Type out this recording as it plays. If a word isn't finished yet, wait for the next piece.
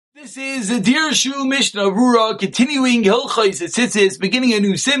This is a Dirshu Mishnah Rura, continuing Hilchos Tzitzis, beginning a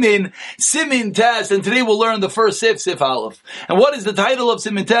new Simin Tes, and today we'll learn the first Sif Aleph. And what is the title of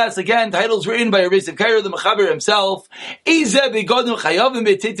Simin Tes? Again, titles written by Rabbi Kaira, the Mechaber himself. Ezeh begodim chayavim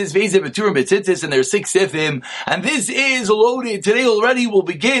betzitzis, ve'ezeh beturim betzitzis, and there are 6 Sifim. And this is loaded. Today already we'll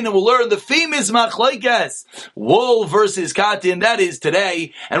begin and we'll learn the famous Machlokes, wool versus cotton. That is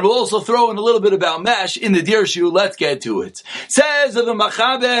today. And we'll also throw in a little bit about mesh in the Dirshu. Let's get to it. Says the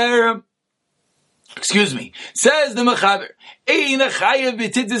Mechaber, says the Mechaber, Eina chayev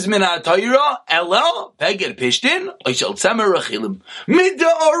b'tzitzis min ha'torah, ela beged pishtin, oishel tzemer rechilim.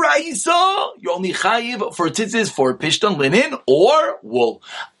 Mid'oraisa, you're only chayev for tzitzis for pishtin, linen, or wool.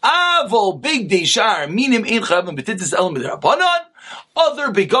 Avol big deishar, minim ein chayevim b'tzitzis el midrabanan, other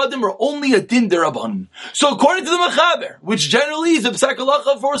begadim are only a din derabanan. So according to the Mechaber, which generally is a psak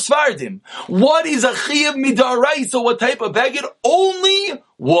halacha for Sfardim, what is a chayev mid'oraisa, what type of beged? Only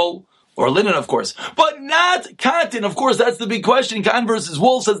wool. Or linen, of course. But not cotton. Of course, that's the big question. Cotton versus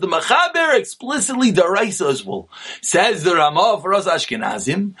wool. Says the Mechaber explicitly daraisa is wool. Says the Ramah for us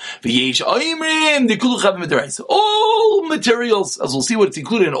Ashkenazim. V'yesh oimrim dekulu chavim daraisa. All materials, as we'll see what it's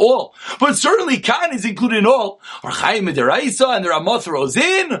included in all. But certainly cotton is included in all. Or chayim daraisa, and the Ramah throws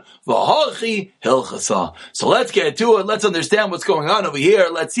in v'hachi hilchasa. So let's get to it. Let's understand what's going on over here.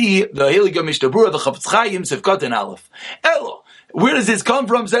 Let's see the Heilige Mishnah Berurah, the Chafetz Chaim, Sefkat and Aleph. Elo. Where does this come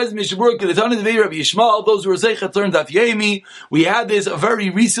from? Says Mishnah Berurah, Rabbi Yishmael, those who are Zeichat learned Daf Yomi. We had this very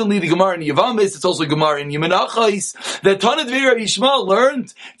recently, the Gemara in Yavamis, it's also Gemara in Yemenachais. The Tanat Vei Rabbi Yishmael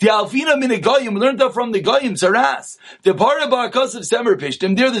learned, the Alfina min Goyim, learned that from the Goyim, Saras. The Parah Ba'akas of Semer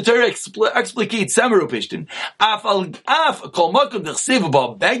Pishtim, there the Torah explicates Semer Pishtim. Af kol makom d'chsev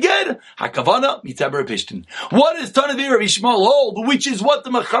ba'beged, hakavana mitzemer Pishtim. What does Tanat Vei Rabbi Yishmael hold? Which is what the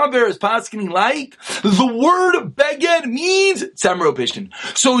Mechaber is paskening like. The word beged means Samro Pishtin.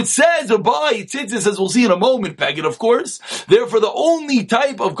 So it says, by tzitzis, as we'll see in a moment, beged, of course. Therefore, the only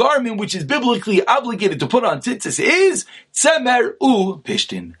type of garment which is biblically obligated to put on tzitzis is tzemer u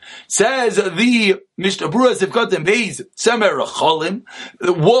pishtin. Says the Mishnah Berurah Sefkat and Beis, tzemer rechalim,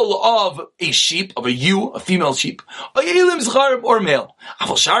 the wool of a sheep, of a ewe, a female sheep, a yelim zchar or male.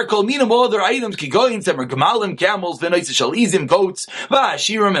 Aval shar kol minam, other items, kigoyin, tzemer gemalim, camels, v'nois shalizim, goats,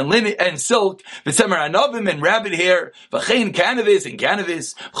 v'ashirim and linen and silk, v'tzemer anavim and rabbit hair, v'chein cannabis and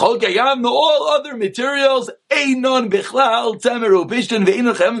cannabis, chol kayam, all other materials, einon bichlal, tzemer u pishtin,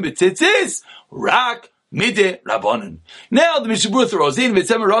 ve'einon chayim b'tzitzis, rak Mide Rabbanan. Now the Mishnah Berurah throws in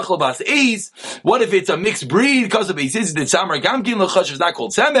v'tzemer rachel bas eis. What if it's a mixed breed? Because of eisis, the tzemer gamkin l'chash is not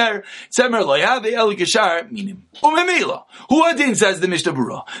called tzemer. Tzemer lo yave el geshar minim. Umemela. Who adin, says the Mishnah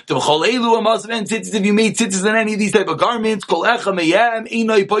Berurah. The b'chol elu amas ven tzitzis. If you made tzitzis in any of these type of garments, kol echa meyam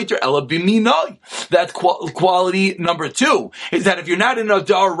einoi poiter ela b'minoi. That's quality number 2. Is that if you're not in a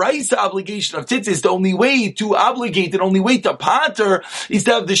daraisa obligation of tzitzis, the only way to obligate, the only way to pater is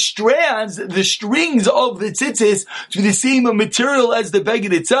to have the strands, the strings of the tzitzis to be the same material as the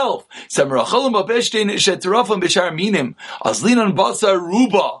beged itself.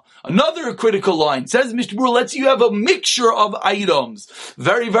 Another critical line says Mishnah Berurah lets you have a mixture of items.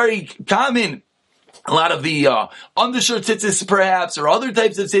 Very, very common. A lot of the undershirt tzitzis, perhaps, or other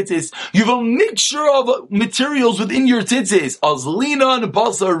types of tzitzis, you have a mixture of materials within your tzitzis. Azlina and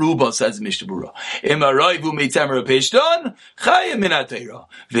basa ruba, says Mishnah Berurah. Imarayvu meitamer pishton, chayim min ha'torah,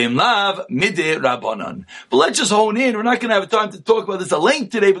 v'imlav mideh rabbanan. But let's just hone in. We're not going to have time to talk about this at length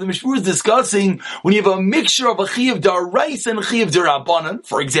today, but the Mishnah Berurah is discussing when you have a mixture of a chiyav darais and a chiyav derabbanan.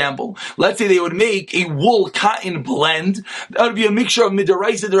 For example, let's say they would make a wool cotton blend. That would be a mixture of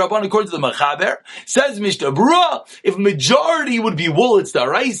midarais and derabbanan according to the Mechaber. Says Mishnah Berurah, if majority would be wool, it's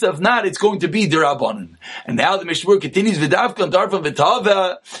daraisa. If not, it's going to be derabanan. And now the Mishnah Berurah continues, v'davkan darfan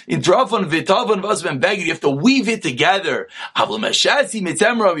v'tava, in drafan v'tava and vasvan beged, you have to weave it together.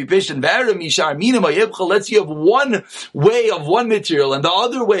 Let's you have one way of one material and the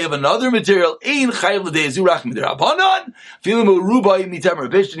other way of another material. You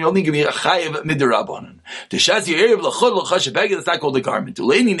only give me a chayev midirabanan. That's not called a garment.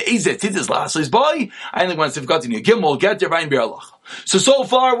 I think once we've got to Gimel, we'll get there by Biralach. So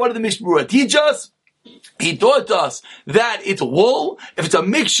far, what did the Mishnah Berurah teach us? He taught us that it's wool. If it's a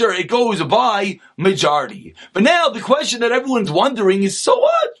mixture, it goes by majority. But now the question that everyone's wondering is, so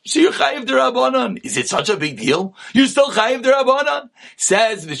what? So you're chayiv d'Rabbanan. Is it such a big deal? You're still chayiv d'Rabbanan?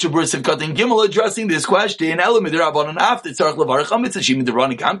 Says Mishnah Berurah Sefkat and Gimel addressing this question. Elam d'Rabbanan after tzarich levarach mitzashim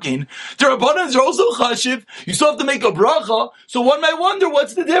d'Rabbanan kamkin. D'Rabbanans are also chashiv. You still have to make a bracha. So one might wonder,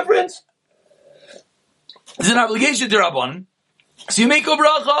 what's the difference? It's an obligation d'Rabbanan. So you make a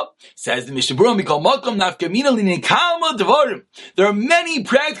bracha. Says the Mishnah Berurah, Mikol Makom Nafkamina Linin Kalma Devarim. There are many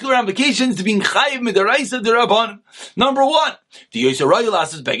practical ramifications to being chayiv midaraisa derabanan. Number one, the Yisrael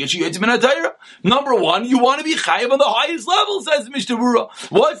asks Beged Sheyotz Min HaTorah. Number one, you want to be chayiv on the highest level, says the Mishnah Berurah.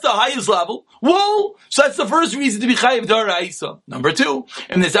 What's the highest level? Wool. So that's the first reason to be chayiv deraisa. Number two,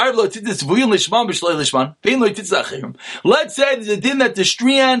 in this Arab lo titzis v'yun lishman b'shlei lishman vein lo titzis achirim. Let's say there's a din that the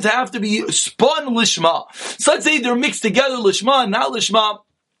strands have to be spun lishma. So let's say they're mixed together lishma and not lishma,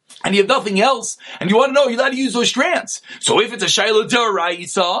 and you have nothing else, and you want to know, you're allowed to use those strands. So if it's a shayla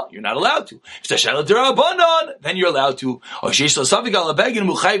d'oraisa, you're not allowed to. If it's a shayla d'rabanan, then you're allowed to. Or sheish lo safek ala beged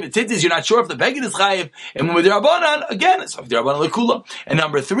muchayiv tzitzis, you're not sure if the beged is chayiv, and when d'rabanan, again, it's safek d'rabanan lekula. And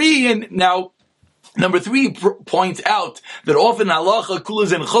number three points out that often halacha,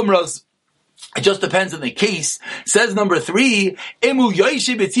 kulas, and chumras, it just depends on the case. Says number three, you're in the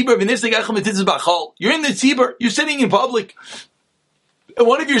tzibur, you're sitting in public, and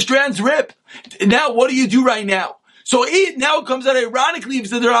one of your strands rip. Now, what do you do right now? So it now comes out ironically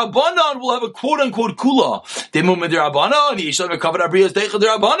because the Rabbanan will have a quote-unquote kula.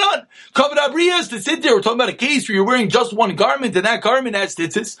 Covered abriyas to sit there. We're talking about a case where you're wearing just one garment and that garment has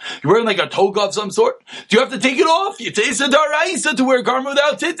tzitzis. You're wearing like a toga of some sort. Do you have to take it off? It's a daraisa to wear a garment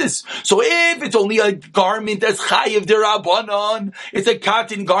without tzitzis. So if it's only a garment that's chayiv derabanan, it's a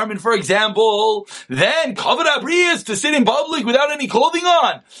cotton garment, for example, then covered abriyas to sit in public without any clothing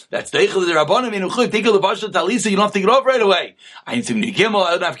on. That's teichel derabanan. Take a levasha talisa. You don't have to take it off right away. So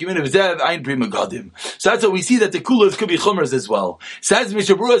that's what we see, that the kulas could be chumras as well. Says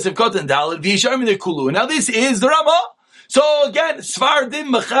Mishnah Berurah Sivkot and Daled v'yisharim the kulu. Now this is the Ramah. So again,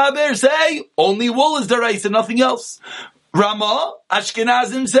 Sfardim Mechaber say only wool is deraisa, nothing else. Ramah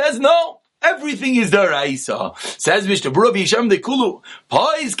Ashkenazim says no. Everything is deraisa. Says Mishnah Berurah v'yisharim the kulu.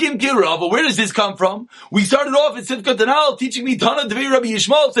 Pa'is kim kirava. Where does this come from? We started off at Sivkot and Daled teaching me Tana Devei Rabbi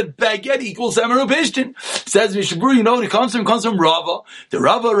Yishmael said Beged equals Semer Upishtin. Says Mishnah Berurah, you know what it comes from? It comes from Rava. The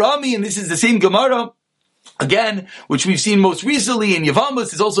Rava Rami, and this is the same Gemara, again, which we've seen most recently in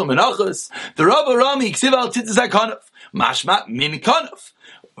Yevamos, is also Menachos. The Rava Rami, Ksiv al Tzitzis HaKanaf. Mashma min Kanaf.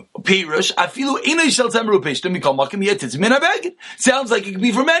 Pirush, afilu ina shel temer upishtim mikol makom yetitz min habeged. Sounds like it could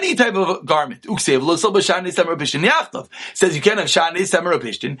be from any type of garment. Uksev lo sol b'shanis temer upishtim yachtav. Says you can't have shanis temer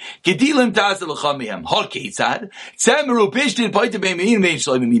upishtim. Gedilim taz l'chamihem. Hol keitzad. Temer upishtim paita b'mein vein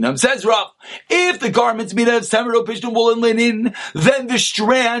shloim minam. Says Rav, if the garment's made of temer upishtim wool and linen, then the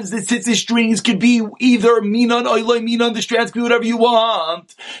strands, the tzitzis strings, could be either minan or loy minan. The strands could be whatever you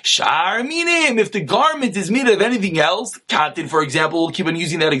want. Shar minim. If the garment is made of anything else, cotton, for example, we'll keep on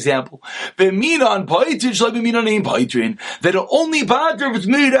using that example. That only pater if it's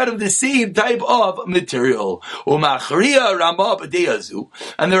made out of the same type of material. And the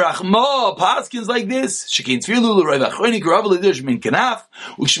Rachma paskins like this.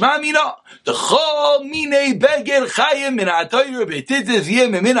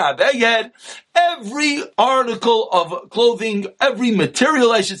 Every article of clothing, every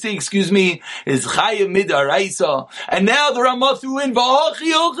material, I should say, is chayim midaraisa. And now the Ramah threw in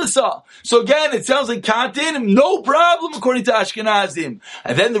v'achi ilchasa. So again, it sounds like cotton, no problem according to Ashkenazim.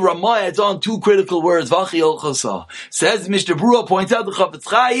 And then the Ramah adds on two critical words, v'achi ilchasa. Says Mishnah Berurah, points out the Chafetz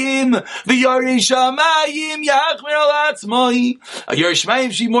Chaim, v'yarei shamayim yachmer al atzmai. A Yarei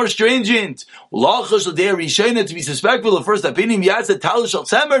Shamayim should be more stringent. L'achas l'dei rishayna, to be suspectful of first opinion, yasa talish al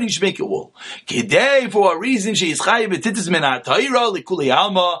semer, and you should make it wool. Today, for a reason, she is chayiv b'tzitzis min ha'tayra l'kulei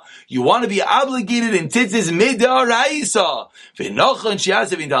alma. You want to be obligated in tzitzis midaraisa. V'nochan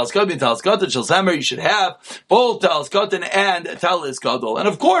she'asev in talis katan shel samer. You should have both talis katan and talis gadol. And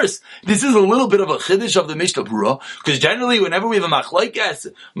of course, this is a little bit of a chiddush of the Mishnah Berurah, because generally, whenever we have a machlokes,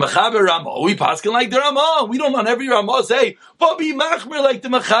 mechaber Ramah, we paskin like the Ramah. We don't on every Ramah say, but be machmer like the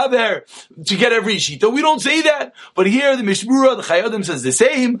mechaber to get every shita. We don't say that. But here, the Mishnah Berurah, the Chayodim says the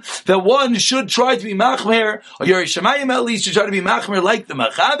same, that one should try to be machmer, or Yarei Shamayim at least should try to be machmer like the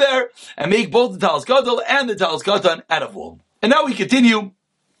mechaber, and make both the talis gadol and the talis katan out of wool. And now we continue.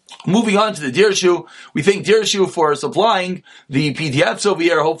 Moving on to the Dirshu, we thank Dirshu for supplying the PDFs over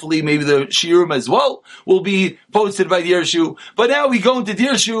here. Hopefully, maybe the Shiurim as well will be posted by Dirshu. But now we go into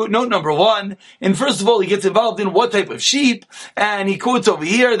Dirshu, note number 1. And first of all, he gets involved in what type of sheep. And he quotes over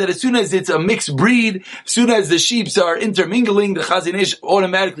here that as soon as it's a mixed breed, as soon as the sheeps are intermingling, the Chazon Ish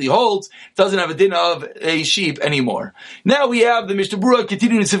automatically holds, doesn't have a din of a sheep anymore. Now we have the Mishnah Berurah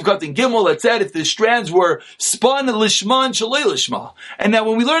continuing in Sivkot and Gimel that said if the strands were spun lishman shalei lishma. And now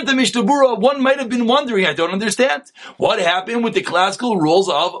when we learn learned the Mishnah Berurah, one might have been wondering, I don't understand. What happened with the classical rules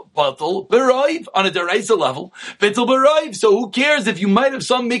of Batal B'Raiv on a Deraisa level? Batal B'Raiv, so who cares if you might have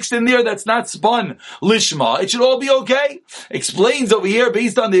some mixed in there that's not spun Lishma? It should all be okay. Explains over here,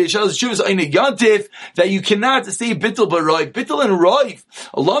 based on the Shuvas Einig Yantif, that you cannot say Batal B'Raiv. Batal and Raiv,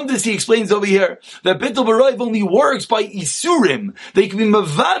 Alumdus, he explains over here, that Batal B'Raiv only works by Isurim. They can be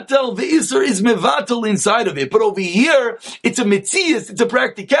Mevatel, the Isur is Mevatel inside of it. But over here, it's a Metzias, it's a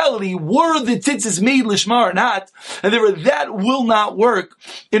practicality. Were the tzitzis made Lishma or not? And therefore that will not work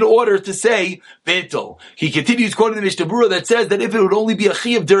in order to say Betel. He continues quoting the Mishnah Berurah that says that if it would only be a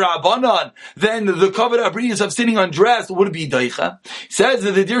Chiyav D'Rabbanan, then the Kavod Abriyos of sitting undressed would be Daicha. Says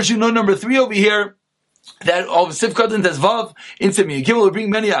that the Dirshu note number 3 over here, that of Sifkat and Tezvav in Semir Gimel will bring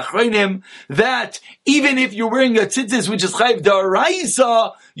many achreinim that even if you're wearing a tzitzis which is chayv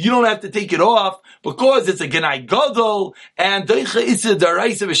daraisa, you don't have to take it off because it's a genai gadol and doicha isa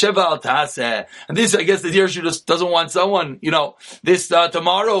daraisa v'sheva al taseh. And this, I guess, the Dirshu just doesn't want someone, this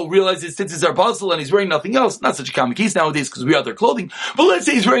tomorrow realizes tzitzis are puzzle and he's wearing nothing else. Not such a common case nowadays because we have their clothing. But let's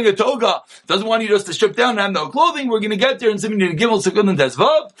say he's wearing a toga, doesn't want you just to strip down and have no clothing. We're going to get there in Semir Gimel Sifkat and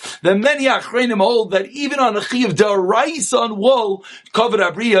Tezvav. Then many achreinim hold that even on a chiyav daraisa on wool, Kavod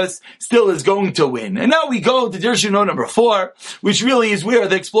Abriyos still is going to win. And now we go to Dirshu note number 4, which really is where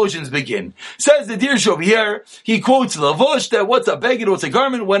the explosions begin. Says the Dirshu over here, he quotes Lavush that what's a beged, what's a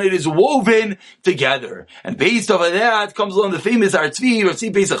garment when it is woven together. And based off of that comes along the famous Artzvi, Rav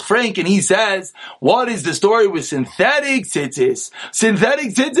Tzvi Pesach Frank, and he says, what is the story with synthetic tzitzis?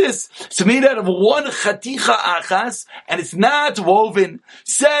 Synthetic tzitzis, it's made out of one chaticha achas, and it's not woven.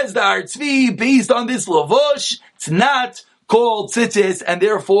 Says the Artzvi, based on this Lavush, it's not called tzitzis, and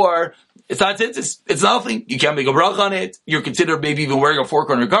therefore it's not tzitzis. It's nothing. You can't make a brach on it. You're considered maybe even wearing a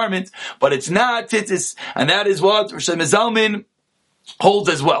four-corner garment, but it's not tzitzis, and that is what Rosh Zalman holds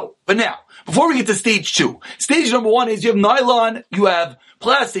as well. But now, before we get to stage 2, stage number 1 is you have nylon, you have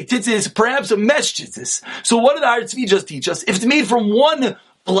plastic tzitzis, perhaps a mesh tzitzis. So what did the Artzvi just teach us? If it's made from one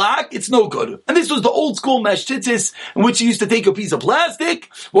block, it's no good. And this was the old school mesh tzitzis, in which you used to take a piece of plastic.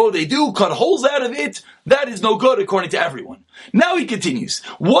 What would they do? Cut holes out of it. That is no good according to everyone. Now he continues.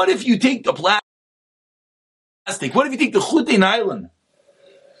 What if you take the plastic? What if you take the chutei nylon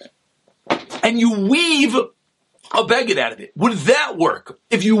and you weave a beged out of it? Would that work?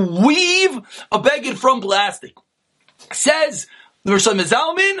 If you weave a beged from plastic, says the Rosh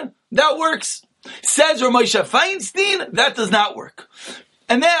Zalman, that works. Says Rav Moshe Feinstein, that does not work.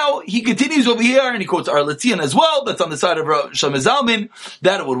 And now he continues over here and he quotes Arletzian as well, that's on the side of Rosh Zalman,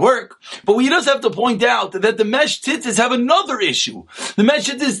 that it would work. But we just have to point out that the mesh tzitzis have another issue. The mesh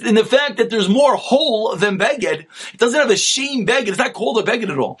tzitzis, in the fact that there's more hole than beged, it doesn't have a sheen beged, it's not called a beged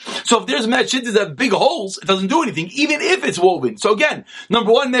at all. So if there's mesh tzitzis that have big holes, it doesn't do anything, even if it's woven. So again,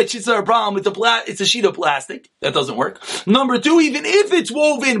 number 1, mesh tzitzis are a problem, it's a sheet of plastic, that doesn't work. Number 2, even if it's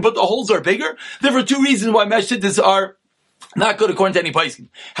woven, but the holes are bigger, there are 2 reasons why mesh tzitzis are not good according to any poskim.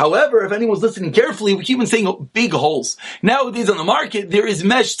 However, if anyone's listening carefully, we keep on saying big holes. Nowadays on the market, there is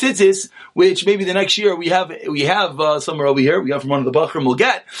mesh tzitzis, which maybe the next year we have somewhere over here, we have from one of the Bachrim we'll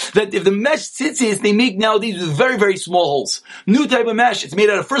get, that if the mesh tzitzis they make nowadays with very, very small holes. New type of mesh, it's made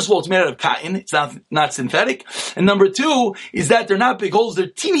out of, first of all, it's made out of cotton, it's not synthetic. And number 2 is that they're not big holes, they're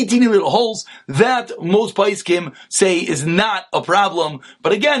teeny, teeny little holes that most poskim say is not a problem.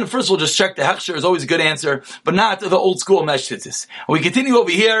 But again, first of all, just check the hechsher is always a good answer, but not the old school mesh tzitzis. We continue over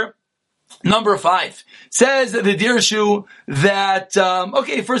here. Number 5 says the Dirshu that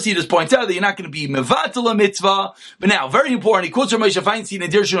first he just points out that you're not going to be mevatel a mitzvah, but now very important. He quotes Rav Moshe Feinstein in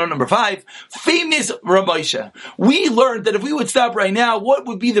Dirshu number 5, famous Rav Moshe. We learned that if we would stop right now, what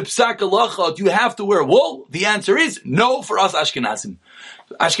would be the psak halacha? Do you have to wear wool? The answer is no for us Ashkenazim.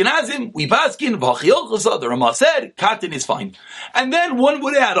 Ashkenazim, we paskin, the Ramah said, cotton is fine. And then one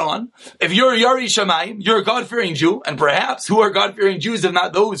would add on, if you're a Yari Shamayim, you're a God-fearing Jew, and perhaps who are God-fearing Jews if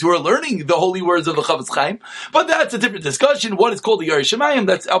not those who are learning the holy words of the Chavetz Chaim, but that's a different discussion. What is called a Yari Shamayim,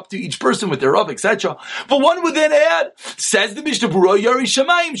 that's up to each person with their Rav, etc. But one would then add, says the Mishnah Berurah, Yari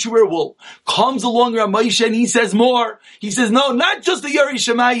Shamayim should wear wool. Comes along Rav Moshe and he says more. He says, no, not just the Yari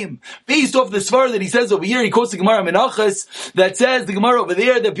Shamayim. Based off the svar that he says over here, he quotes the Gemara Menachos that says, the Gemara over there,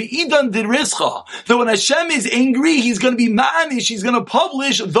 that Be'idan did Rizcha, that when Hashem is angry, He's going to be manish, He's going to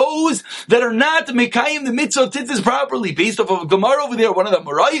publish those that are not Mekayim the mitzvah of tzitzis properly. Based off of a Gemara over there, one of the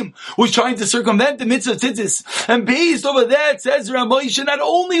Marayim was trying to circumvent the mitzvah of tzitzis. And based off of that, says Rav Moshe, not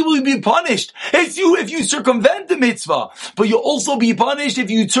only will you be punished if you circumvent the mitzvah, but you'll also be punished if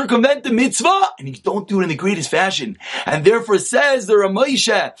you circumvent the mitzvah and you don't do it in the greatest fashion. And therefore says the Rav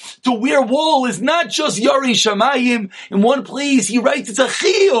Moshe, to wear wool is not just Yari Shamayim. In one place, he writes it's a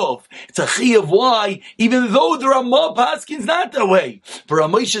chiyuv. It's a chiyuv. Why? Even though the Ramah Paskin's not that way. But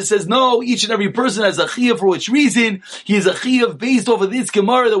Ramosha says, no, each and every person has a chiyuv. For which reason? He is a chiyuv based off of this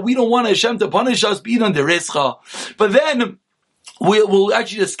Gemara that we don't want Hashem to punish us being under Rischa. But then, we'll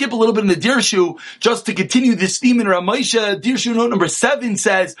actually just skip a little bit in the Dirshu just to continue this theme in Ramosha. Dirshu note number 7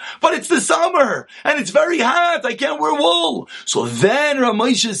 says, but it's the summer and it's very hot. I can't wear wool. So then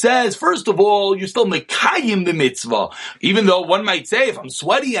Ramosha says, first of all, you're still mekayim the mitzvah. Even though one might say, if I'm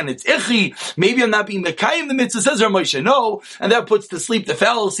sweaty and it's ichi, maybe I'm not being mekayim the mitzvah. Says Ramosha, no. And that puts to sleep the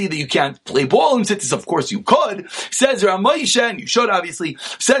fallacy that you can't play ball in tzitzis. Of course you could. Says Ramosha, and you should obviously.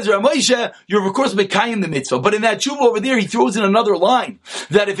 Says Ramosha, you're of course mekayim the mitzvah. But in that tshuva over there, he throws in another line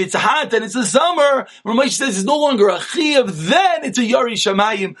that if it's hot and it's the summer, Ramesh says it's no longer a chiyuv, then it's a yari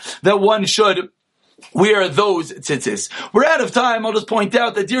shamayim that one should wear those tzitzis. We're out of time. I'll just point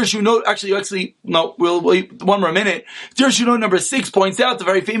out that Dirshu note, we'll wait one more minute. Dirshu note number 6 points out the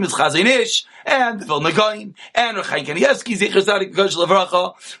very famous Chazon Ish and the Vilna Gaon and Rechaim Kanievsky, Zecher Tzadik V'Kodesh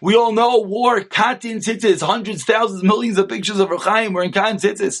Levracha. We all know wore cotton tzitzis, hundreds, thousands, millions of pictures of Rechaim wearing cotton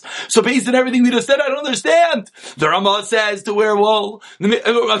tzitzis. So based on everything we just said, I don't understand. The Ramah says to wear wool. The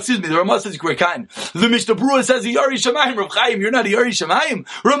Ramah says you wear cotton. The Mishnah Berurah says Yari Shamayim. Rav Chaim, you're not a Yari Shamayim.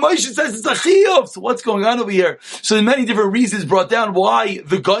 Ramesh says it's a chiyuv. So what's going on over here? So there's many different reasons brought down why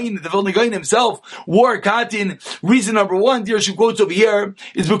the Vilna Gaon himself wore cotton. Reason number 1, Dirshu quotes over here,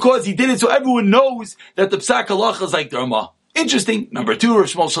 is because he did it so everyone knows that the Psak Halacha is like the Ramah. Interesting. Number 2, Rav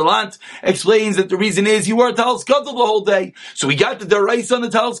Shmuel Shalant explains that the reason is he wore Tal Skadol the whole day. So we got the Daraisa on the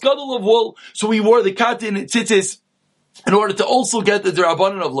Tal Skadol of wool, so we wore the cotton tzitzis in order to also get the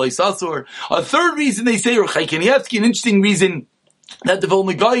Derabanan of Lois Asur. A third reason they say, Rechaim Kanievsky, an interesting reason, that the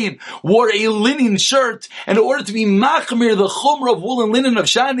Vilna Gaon wore a linen shirt, and in order to be machmir the chumrah of wool and linen of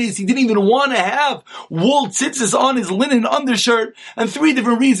Shanis, he didn't even want to have wool tzitzis on his linen undershirt. And 3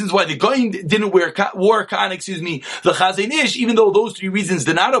 different reasons why the Gaon didn't wore cotton, the Chazon Ish, even though those 3 reasons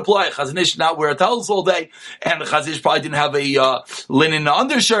did not apply. Chazon Ish did not wear a talis all day, and the Chazon Ish probably didn't have a linen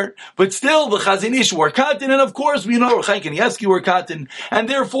undershirt, but still the Chazon Ish wore cotton, and of course we know Rechaim Kanievsky wore cotton, and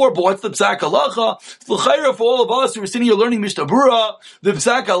therefore, but what's the Psak Halacha? L'chayra for all of us who are sitting here learning Mishnah Berurah, the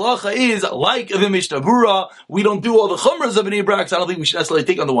Psak Halacha is like the Mishnah Berurah. We don't do all the chumras of an Brak, so I don't think we should necessarily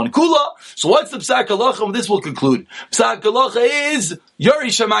take on the one kula. So what's the Psak Halacha? And this will conclude. Psak Halacha is Yari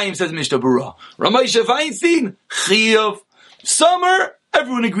Shamayim, says Mishnah Berurah. Ramesh Feinstein, chiyuv. Summer,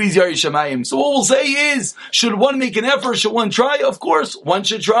 everyone agrees Yari Shamayim. So what we'll say is, should one make an effort? Should one try? Of course, one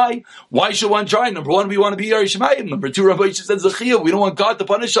should try. Why should one try? Number 1, we want to be Yari Shamayim. Number 2, Rabbi Yisrael says Zechiyah. We don't want God to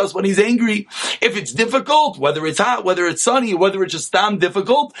punish us when He's angry. If it's difficult, whether it's hot, whether it's sunny, whether it's just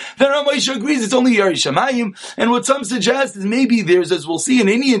difficult, then Rabbi Yisrael agrees it's only Yari Shamayim. And what some suggest is maybe there's, as we'll see in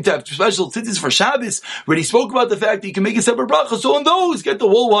Indian text, special tzitzis for Shabbos, where he spoke about the fact that you can make a separate bracha. So on those, get the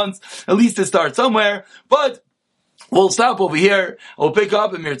wool ones, at least to start somewhere. But we'll stop over here. We'll pick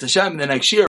up in Mir Tashem in the next year.